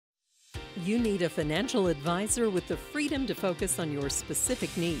You need a financial advisor with the freedom to focus on your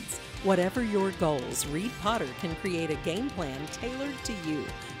specific needs. Whatever your goals, Reed Potter can create a game plan tailored to you.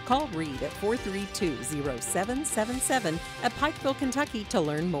 Call Reed at 432-0777 at Pikeville, Kentucky to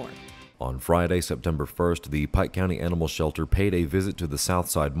learn more. On Friday, September 1st, the Pike County Animal Shelter paid a visit to the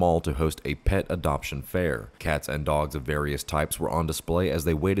Southside Mall to host a pet adoption fair. Cats and dogs of various types were on display as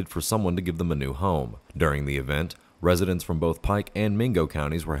they waited for someone to give them a new home. During the event, residents from both Pike and Mingo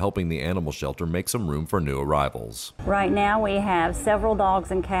counties were helping the animal shelter make some room for new arrivals. Right now we have several dogs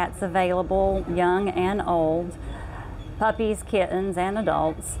and cats available, young and old, puppies, kittens, and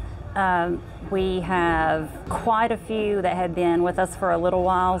adults. We have quite a few that have been with us for a little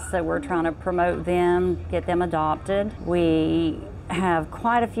while, so we're trying to promote them, get them adopted. We have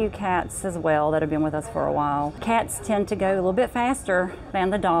quite a few cats as well that have been with us for a while. Cats tend to go a little bit faster than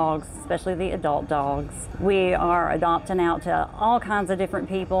the dogs, especially the adult dogs. We are adopting out to all kinds of different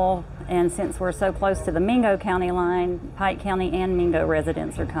people, and since we're so close to the Mingo County line, Pike County and Mingo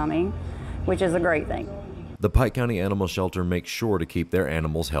residents are coming, which is a great thing. The Pike County Animal Shelter makes sure to keep their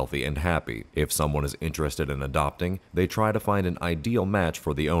animals healthy and happy. If someone is interested in adopting, they try to find an ideal match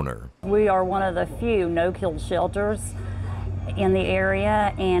for the owner. We are one of the few no-kill shelters in the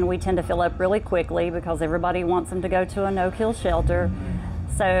area, and we tend to fill up really quickly because everybody wants them to go to a no-kill shelter.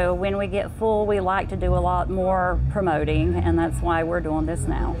 So when we get full, we like to do a lot more promoting, and that's why we're doing this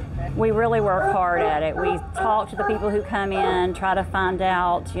now. We really work hard at it. We talk to the people who come in, try to find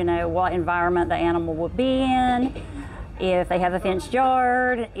out, what environment the animal will be in, if they have a fenced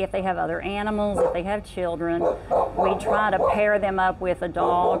yard, if they have other animals, if they have children. We try to pair them up with a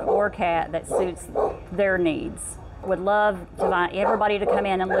dog or cat that suits their needs. Would love to invite everybody to come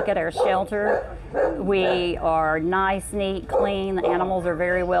in and look at our shelter. We are nice, neat, clean. The animals are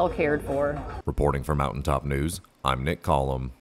very well cared for. Reporting for Mountaintop News, I'm Nick Collum.